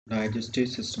Digestive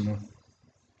system of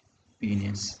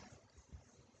Penaeus.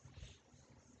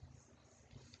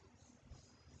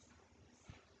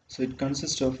 So it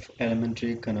consists of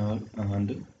alimentary canal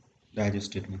and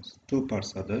digestive glands. Two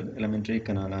parts are there, alimentary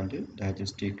canal and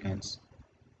digestive glands.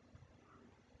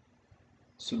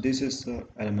 So this is the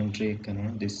alimentary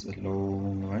canal, this is a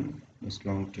long one, this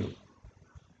long tube.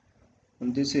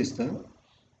 And this is the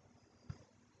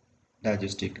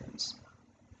digestive glands.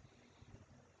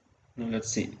 Now let's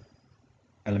see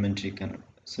alimentary canal.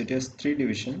 So it has three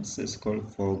divisions. It's called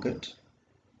foregut,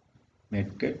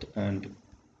 midgut and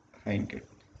hindgut.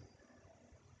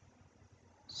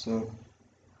 So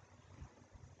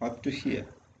up to here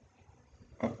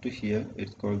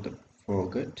it's called the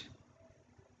foregut.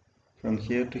 From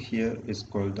here to here is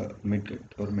called the midgut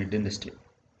or mid-intestine.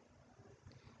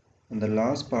 And the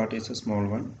last part is a small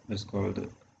one, it's called the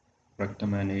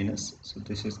rectum and anus. So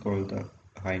this is called the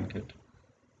hindgut.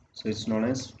 So it's known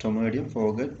as stomoidium,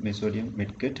 foregut, mesoidium,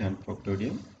 midgut and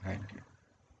proctoidium, hindgut.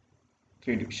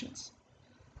 Three divisions.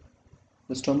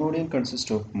 The stomoidium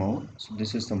consists of mouth. So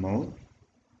this is the mouth.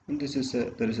 And this is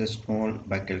there is a small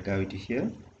buccal cavity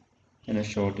here and a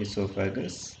short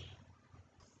esophagus.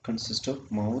 Consists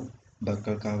of mouth,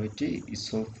 buccal cavity,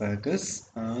 esophagus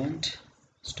and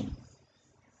stomach.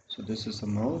 So this is the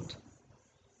mouth,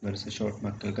 there is a short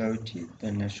buccal cavity,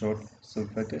 then a short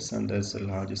esophagus and there is a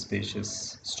large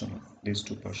spacious stomach. These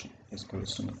two portions is called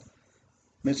stomach.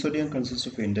 Mesoidium consists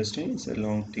of intestine, it's a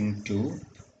long thin tube,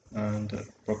 and the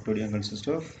proctoidium consists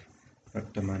of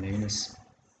rectum and anus.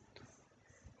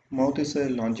 Mouth is a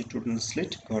longitudinal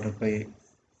slit guarded by,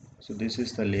 so this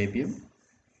is the labium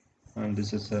and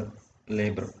this is a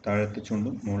labrum, താഴത്തെ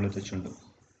ചുണ്ടും മുകളിലത്തെ ചുണ്ടും,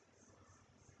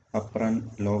 upper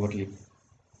and lower lip,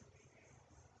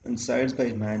 and sides by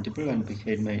mandible and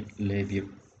behind my labium.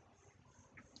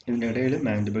 ഇതിൻ്റെ ഇടയിൽ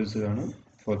mandibles ആണ്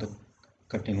for the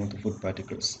cutting of the food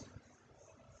particles.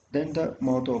 Then the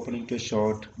mouth opening to a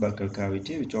short buccal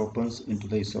cavity which opens into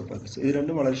the esophagus. ഇത്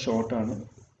രണ്ടും വളരെ short ആണ്.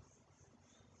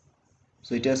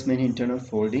 So it has many internal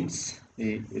foldings. ഈ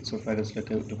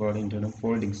esophagus-ലൊക്കെ ഒരുപാട് internal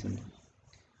foldings ഉണ്ട്.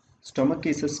 Stomach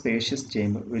is a spacious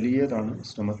chamber. വലിയതാണ്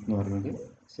stomach എന്ന് പറയുന്നത്.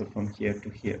 So from here to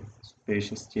here,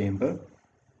 spacious chamber,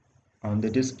 and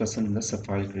it is present in the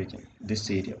cephalic region. This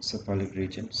area, cephalic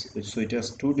region. So it has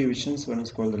two divisions. One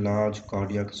is called the large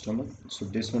cardiac stomach. So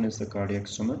this one is the cardiac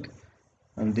stomach,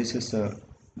 and this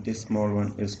small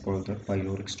one is called the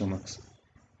pyloric stomach.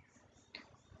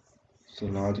 So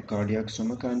large cardiac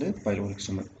stomach and a pyloric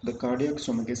stomach. The cardiac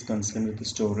stomach is concerned with the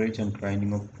storage and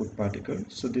grinding of food particles.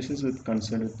 So this is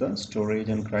concerned with the storage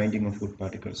and grinding of food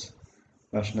particles.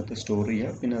 ഭക്ഷണത്തെ store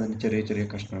ചെയ്യുക, പിന്നെ അതിന് ചെറിയ ചെറിയ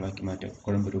കഷ്ണങ്ങളാക്കി മാറ്റുക,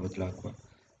 കുഴമ്പ് രൂപത്തിലാക്കുക.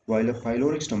 While a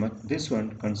pyloric stomach, this one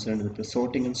concerned with the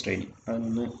sorting and straining.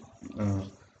 അതൊന്ന്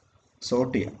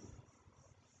സോർട്ട് ചെയ്യുക,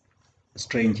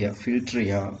 സ്ട്രെയിൻ ചെയ്യുക, ഫിൽട്ടർ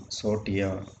ചെയ്യുക, സോർട്ട്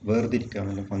ചെയ്യുക, വേർതിരിക്കുക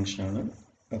എന്നുള്ള ഫംഗ്ഷനാണ്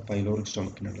പൈലോറിക്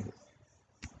സ്റ്റൊമക്കിനുള്ളത്.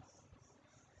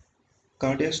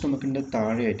 Cardiac stomachന്റെ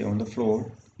താഴെയായിട്ട് on the floor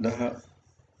there are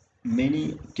many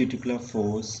cuticular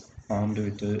folds armed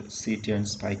with setae and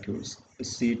spicules.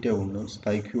 Setae ഉണ്ട്,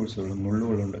 spicules ഉണ്ട്,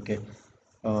 മുള്ളുകളുണ്ടൊക്കെ,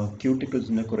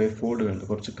 ക്യൂട്ടിക്കിൾസിൻ്റെ കുറേ ഫോൾഡുകളുണ്ട്,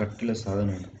 കുറച്ച് കട്ടിയുള്ള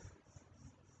സാധനമാണ്.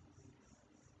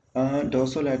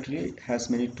 Dorsolaterally has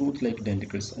many tooth-like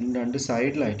denticles. രണ്ട്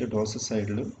സൈഡിലായിട്ട് ഡോർസൽ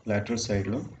സൈഡിലും ലാറ്ററൽ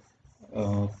സൈഡിലും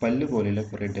പല്ല് പോലെയുള്ള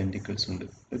കുറേ ഡെൻറ്റിക്കിൾസ് ഉണ്ട്.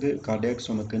 ഇത് കാർഡിയാക്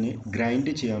സ്റ്റൊമക്കിന്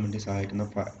ഗ്രൈൻഡ് ചെയ്യാൻ വേണ്ടി സഹായിക്കുന്ന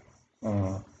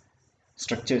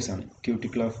structures are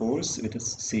cuticular folds with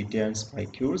setae and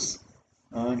spicules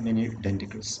and many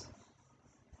denticles,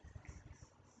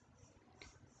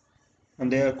 and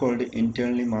they are called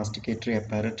internally masticatory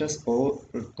apparatus or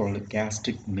called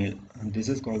gastric mill, and this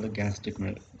is called the gastric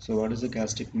mill. So what is the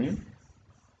gastric mill?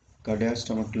 Cardiac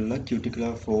stomach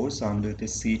cuticular folds armed with the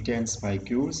setae and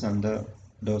spicules and the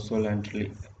dorsolaterally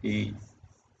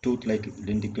tooth-like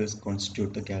denticles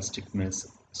constitute the gastric mills.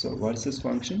 So what is this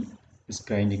function? Is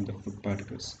grinding the food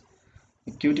particles.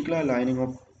 The cuticular lining of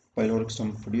pyloric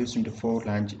stomach produced into four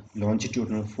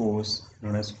longitudinal folds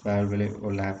known as valvulae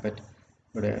or lappet.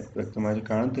 ഇവിടെ വ്യക്തമായി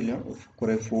കാണത്തില്ല,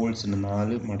 കുറേ folds ഉണ്ട്,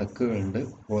 4 മടക്കുകളുണ്ട്,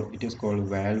 or it is called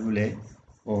valvulae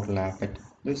or lappet.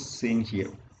 This seen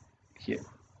here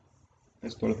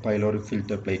it's called pyloric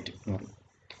filter plate.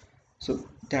 So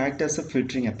it acts as a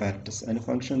filtering apparatus and a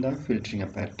function of the filtering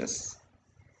apparatus,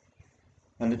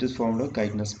 and it is formed of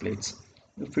chitinous plates.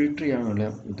 Filter ചെയ്യാനുള്ള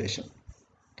ഉദ്ദേശം.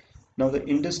 Now the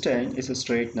intestine is a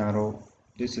straight narrow,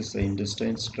 this is the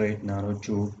intestine, straight narrow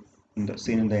tube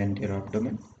seen in the anterior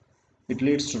abdomen. It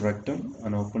leads to rectum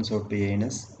and opens out to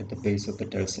anus at the base of the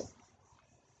tulsa.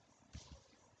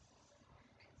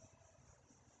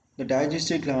 The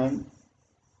digestive gland,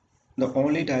 The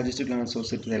only digestive gland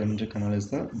associated with the alimentary canal is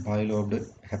the bilobed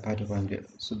hepatopancreas.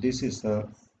 So this is the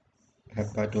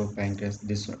hepatopancreas,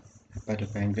 this one,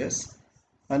 hepatopancreas,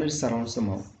 and it surrounds the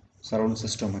mouth, surrounds the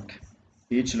stomach.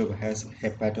 Each lobe has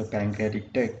hepatopancreatic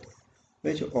duct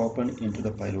which open into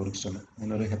the pyloric stomach.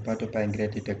 Another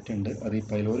hepatopancreatic duct ഉണ്ട് അത് ഈ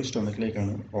pyloric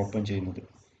stomachലേക്കാണ് open ചെയ്യുന്നത്.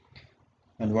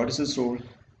 And what is its role?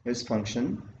 Its function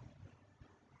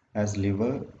as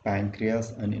liver, pancreas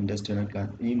and intestinal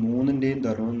gland. ഈ മൂന്നിൻ്റെയും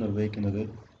ധർമ്മം നിർവഹിക്കുന്നത്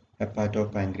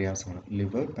hepatopancreas ആണ്.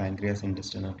 Liver, pancreas,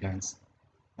 intestinal glands.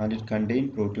 And it contains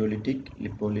proteolytic,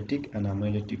 lipolytic and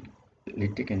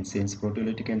amylolytic enzymes.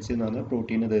 Proteolytic enzyme എന്ന് പറഞ്ഞാൽ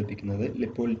പ്രോട്ടീനെ ദഹിപ്പിക്കുന്നത്,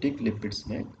 lipolytic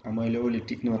lipidsനെ,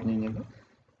 amylolytic എന്ന് പറഞ്ഞു കഴിഞ്ഞാൽ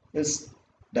is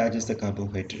digest the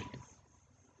carbohydrate.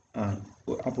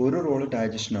 അപ്പോൾ ഒരു റോള്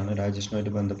ഡൈജഷനാണ്,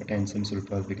 ഡൈജഷനുമായിട്ട് ബന്ധപ്പെട്ട എൻസൈംസ്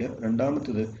ഉൽപ്പാദിപ്പിക്കുക.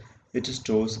 രണ്ടാമത്തത് it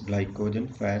stores glycogen,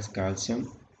 fats, calcium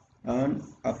and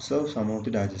absorb some of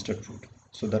the digested food.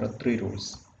 So there are three roles.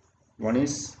 One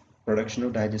is production of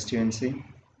digestive enzyme,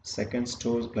 second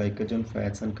stores glycogen,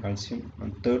 fats and calcium,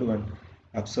 and third one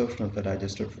absorption of the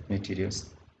digested food materials.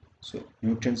 So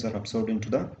nutrients are absorbed into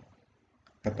the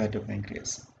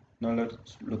hepatopancreas. Now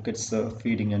let's look at the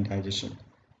feeding and digestion.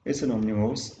 It's an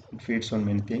omnivore. It feeds on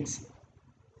many things.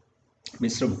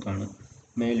 Mishra ബുക്കാണ്.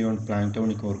 Mainly on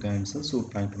planktonic organisms,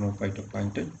 zooplankton or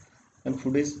phytoplankton, and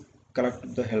food is collected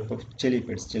with the help of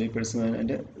jellypads. Jellypads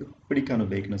അതിൻ്റെ പിടിക്കാൻ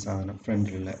ഉപയോഗിക്കുന്ന സാധനം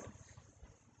ഫ്രണ്ടിലുള്ള.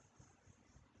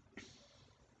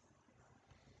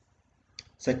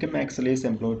 Second maxilla is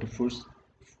employed to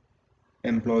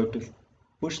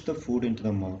push the food into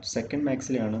the mouth. Second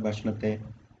maxilla ആണ് ഭക്ഷണത്തെ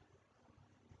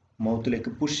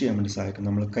മൗത്തിലേക്ക് push ചെയ്യാൻ വേണ്ടി സഹായിക്കുന്നത്.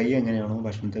 നമ്മൾ കൈ എങ്ങനെയാണോ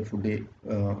ഭക്ഷണത്തെ ഫുഡ്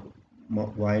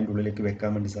വായൻ്റെ ഉള്ളിലേക്ക്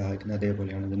വെക്കാൻ വേണ്ടി സഹായിക്കുന്നത്,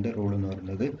 അതേപോലെയാണ് ഇതിൻ്റെ റോൾ എന്ന്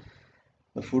പറയുന്നത്.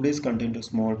 The food is contained to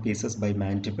small pieces by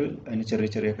mandible. അതിന് ചെറിയ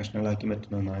ചെറിയ കഷ്ണങ്ങളാക്കി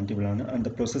പറ്റുന്ന mandible ആണ്. And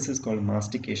the process is called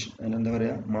mastication. അതിനെന്താ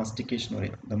പറയുക? മാസ്റ്റിക്കേഷൻ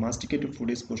പറയാം. The masticated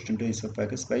food is pushed into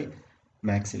esophagus by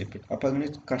maxillipid. അപ്പോൾ അങ്ങനെ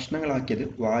കഷ്ണങ്ങളാക്കിയത്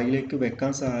വായിലേക്ക്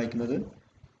വെക്കാൻ സഹായിക്കുന്നത്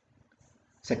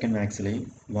സെക്കൻഡ് മാക്സിലയും,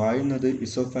 വായുന്നത്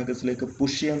ഇസോഫാഗസിലേക്ക്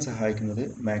പുഷ് ചെയ്യാൻ സഹായിക്കുന്നത്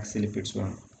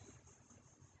മാക്സിലിപ്പിഡ്സുമാണ്.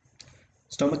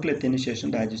 സ്റ്റൊമക്കിലെത്തിയതിനു ശേഷം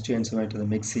ഡൈജസ്റ്റീവ് എൻസൈമായിട്ട് അത്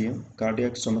മിക്സ് ചെയ്യും.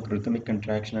 Cardiac stomach rhythmic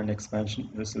contraction and expansion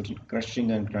result in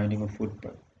crushing and grinding of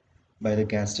food by the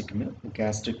gastric mill.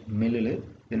 Gastric മില്ലിൽ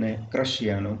ഇതിനെ ക്രഷ്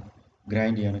ചെയ്യാനോ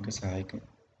ഗ്രൈൻഡ് ചെയ്യാനൊക്കെ സഹായിക്കും.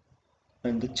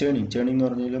 എന്ത് ചേണിങ് എന്ന്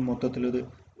പറഞ്ഞാൽ മൊത്തത്തിലത്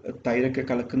തൈരൊക്കെ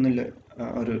കലക്കുന്നില്ല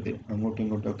ഒരു ഇത് അങ്ങോട്ടും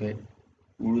ഇങ്ങോട്ടുമൊക്കെ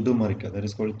ഉഴുതുമറിക്കുക. That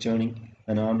is called churning.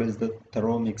 enables the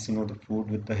thorough mixing of the food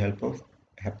with the help of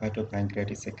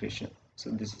hepatopancreatic secretion. So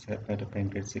this is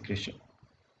hepatopancreatic secretion.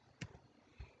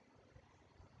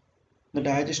 The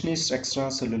digestion is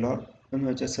extracellular. എന്ന്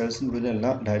വെച്ചാൽ സെൽസിനുള്ളിലല്ല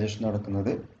ഡൈജഷൻ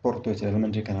നടക്കുന്നത്, പുറത്ത് വെച്ച്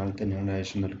എലിമെൻ്ററി കനാലിൽ തന്നെയാണ്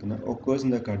ഡൈജഷൻ നടക്കുന്നത്. Occurs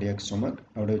in the cardiac stomach,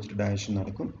 അവിടെ വെച്ചിട്ട് ഡൈജഷൻ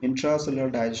നടക്കും. Intracellular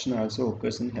digestion also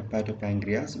occurs in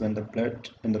ഹെപ്പാറ്റോപാൻക്രിയാസ് when the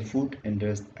blood in the food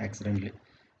enters accidentally.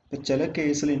 ഇപ്പോൾ ചില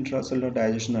കേസിൽ ഇൻട്രാസെല്ലുലർ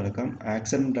ഡൈജഷൻ നടക്കാം.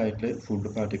 ആക്സിഡൻ്റ് ആയിട്ട് ഫുഡ്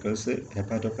പാർട്ടിക്കിൾസ്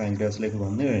ഹെപ്പാറ്റോപാൻക്രിയാസിലേക്ക്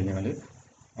വന്നു കഴിഞ്ഞാൽ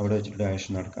അവിടെ വെച്ചിട്ട്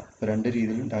ഡൈജഷൻ നടക്കാം. ഇപ്പോൾ രണ്ട്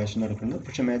രീതിയിലും ഡൈജഷൻ നടക്കുന്നത്,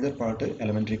 പക്ഷേ മേജർ പാർട്ട്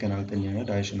എലിമെൻ്ററി കനാലിൽ തന്നെയാണ്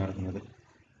ഡൈജഷൻ നടക്കുന്നത്.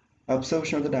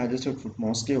 Absorption of the digested food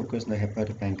mostly occurs in the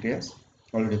hepatopancreas.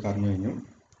 Already പറഞ്ഞു കഴിഞ്ഞു.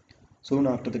 Soon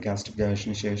after the gastric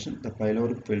digestion session, the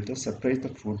pyloric filter separates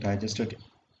the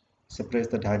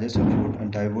digested food and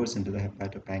diverts into the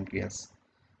hepatopancreas.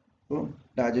 അപ്പോൾ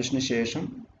digestion ശേഷം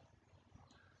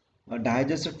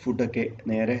digested ഫുഡൊക്കെ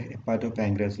നേരെ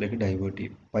ഹെപ്പാറ്റോപാൻക്രിയാസിലേക്ക് divert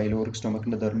ചെയ്യും. Pyloric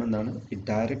സ്റ്റൊമക്കിൻ്റെ ധർമ്മം എന്താണ്? It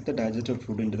direct the digested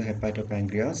food in to the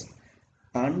ഹെപ്പാറ്റോപാൻക്രിയാസ്.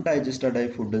 Undigested ആയ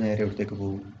food നേരെ എവിടത്തേക്ക്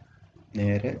പോകും?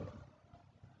 നേരെ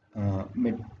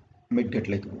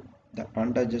midgut-like പോകും. The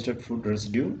undigested food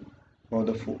residue or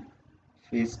the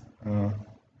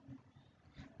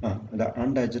the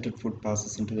undigested food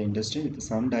passes into the intestine with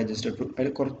some digested food.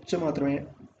 അതിൽ കുറച്ച് മാത്രമേ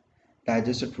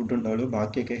ഡൈജസ്റ്റഡ് ഫുഡ് ഉണ്ടാവുള്ളൂ,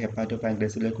 ബാക്കിയൊക്കെ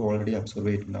ഹെപ്പാറ്റോപാൻക്രിയാസിലേക്ക് ഓൾറെഡി അബ്സോർവ്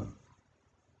ചെയ്തിട്ടുണ്ടാകും.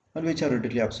 അത് വെച്ച്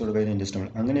റെഡിലി അബ്സോർവ് ചെയ്ത ഇൻറ്റെസ്റ്റിൻ.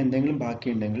 അങ്ങനെ എന്തെങ്കിലും ബാക്കി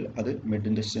ഉണ്ടെങ്കിൽ അത് മിഡ്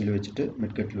ഇൻറ്റെസ്റ്റിനിൽ വെച്ചിട്ട്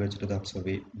മിഡ്ഗട്ടിൽ വെച്ചിട്ട് അത് അബ്സോർവ്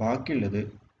ചെയ്യും. ബാക്കിയുള്ളത്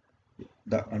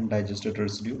the undigested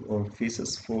residue or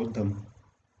feces falls them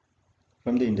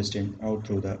from the intestine out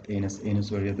through the anus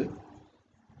വഴി അത്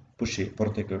പുഷ് ചെയ്യും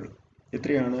പുറത്തേക്കുള്ളൂ.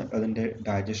 ഇത്രയാണ് അതിൻ്റെ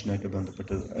ഡൈജഷനായിട്ട്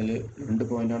ബന്ധപ്പെട്ടത്. അതിൽ 2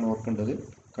 പോയിൻ്റാണ് ഓർക്കേണ്ടത്.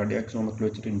 കാർഡിയാക് സ്റ്റൊമക്കിൽ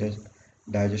വെച്ചിട്ട്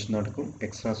ഡൈജഷൻ നടക്കും.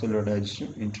 എക്സ്ട്രാസെല്ലുലർ ഡൈജഷൻ,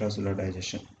 ഇൻട്രാസെല്ലുലർ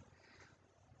ഡൈജഷൻ.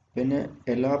 പിന്നെ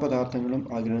എല്ലാ പദാർത്ഥങ്ങളും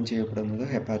ആഗിരണം ചെയ്യപ്പെടുന്നത്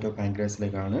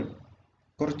ഹെപ്പാറ്റോപാൻക്രിയാസിലേക്കാണ്.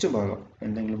 കുറച്ച് ഭാഗം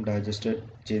എന്തെങ്കിലും ഡൈജസ്റ്റ്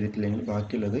ചെയ്തിട്ടില്ലെങ്കിൽ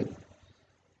ബാക്കിയുള്ളത്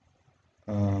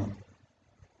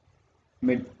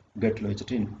മിഡ് ഗട്ടിൽ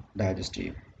വെച്ചിട്ട് ഡൈജസ്റ്റ്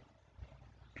ചെയ്യും.